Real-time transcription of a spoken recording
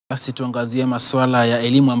Basi tuangazie masuala ya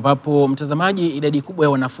elimu ambapo mtazamaji, idadi kubwa ya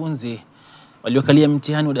wanafunzi waliokalia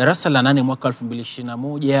mtihani wa darasa la 8 mwaka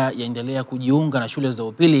 2021 yaendelea kujiunga na shule za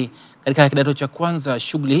upili katika kidato cha kwanza.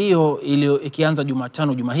 Shughuli hiyo ikianza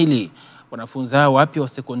Jumatano juma hili. Wanafunzi hao wapya wa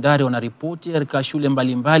sekondari wanaripoti katika shule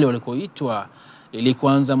mbalimbali walikoitwa ili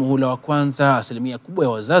kuanza muhula wa kwanza. Asilimia kubwa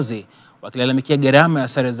ya wazazi wakilalamikia gharama ya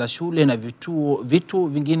sare za shule na vitu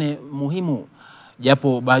vingine muhimu.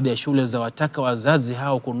 Japo baadhi ya shule za wataka wazazi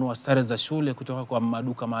hao kununua sare za shule kutoka kwa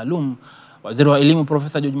maduka maalum, Waziri wa Elimu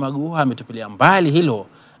Profesa George Magoha ametupilia mbali hilo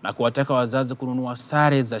na kuwataka wazazi kununua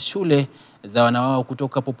sare za shule za wanawao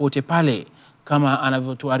kutoka popote pale, kama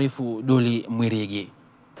anavyotuarifu Doli Mwirigi.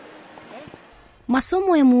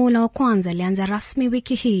 Masomo ya muhula wa kwanza yalianza rasmi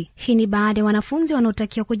wiki hii. Hii ni baada ya wanafunzi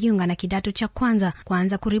wanaotakiwa kujiunga na kidato cha kwanza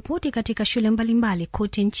kuanza kuripoti katika shule mbalimbali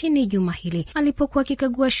kote nchini juma hili. Alipokuwa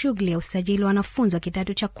akikagua shughuli ya usajili wa wanafunzi wa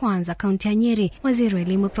kidato cha kwanza kaunti ya Nyeri, Waziri wa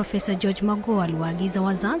Elimu Profesa George Magoha aliwaagiza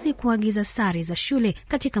wazazi kuagiza sare za shule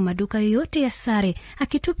katika maduka yoyote ya sare,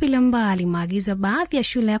 akitupilia mbali maagizo ya baadhi ya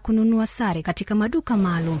shule ya kununua sare katika maduka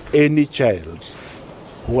maalum. Any child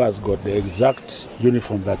who has got the exact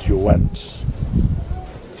uniform that you want,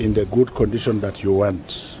 in the good condition that you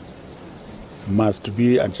want, must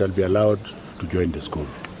be and shall be allowed to join the school.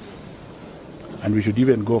 And we should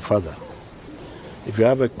even go further. If you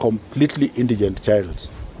have a completely indigent child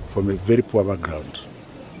from a very poor background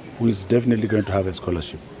who is definitely going to have a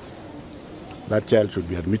scholarship, that child should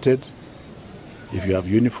be admitted. If you have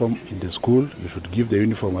uniform in the school, you should give the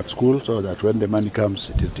uniform at school so that when the money comes,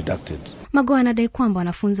 it is deducted. Magoha anadai kwamba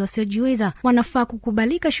wanafunzi wasiojiweza wanafaa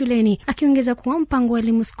kukubalika shuleni, akiongeza kuwa mpango wa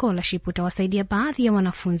elimu scholarship utawasaidia baadhi ya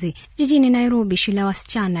wanafunzi. Jijini Nairobi, shule ya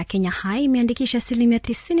wasichana Kenya High imeandikisha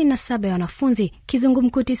 97% ya wanafunzi,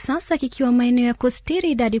 kizungumkuti sasa kikiwa maeneo ya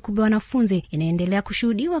kustiri idadi kubwa ya wanafunzi inaendelea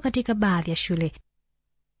kushuhudiwa katika baadhi ya shule.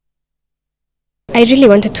 I really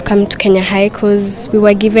wanted to come to Kenya High because we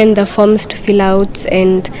were given the forms to fill out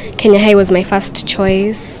and Kenya High was my first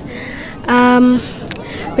choice.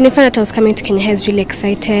 When I found out I was coming to Kenya High, I was really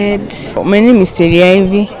excited. My name is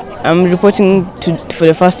Ivy. I'm reporting for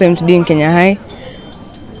the first time today in Kenya High.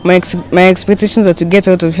 My expectations are to get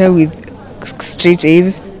out of here with straight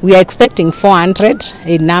A's. We are expecting 400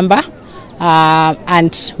 in number.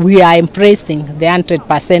 And we are embracing the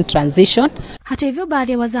 100% transition. Hata hivyo,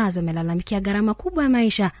 baadhi ya wazazi wamelalamikia gharama kubwa ya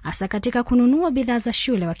maisha, hasa katika kununua bidhaa za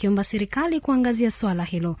shule, wakiomba serikali kuangazia swala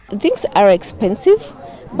hilo. Things are expensive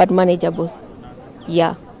but manageable.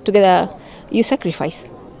 Yeah, together you sacrifice.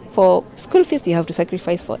 For school fees you have to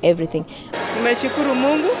sacrifice for everything. Nimeshukuru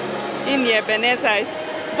Mungu, hii ni Ebeneza.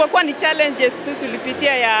 Sipokuwa ni challenges tu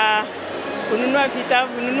tulipitia ya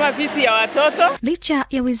kununua vitu ya watoto. Licha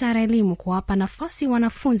ya Wizara ya Elimu kuwapa nafasi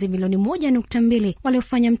wanafunzi milioni 1.2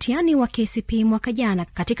 waliofanya mtihani wa KCPE mwaka jana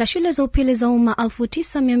katika shule za upili za umma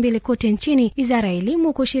 9200 kote nchini, Wizara ya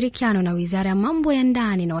Elimu kwa ushirikiano na Wizara ya Mambo ya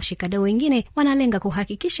Ndani na washikadau wengine wanalenga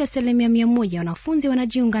kuhakikisha 100% ya wanafunzi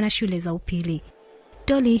wanajiunga na shule za upili.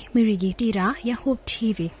 Doli Mwirigi, Dira ya Hope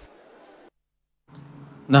TV.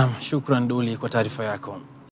 Naam, shukran Doli kwa taarifa yako.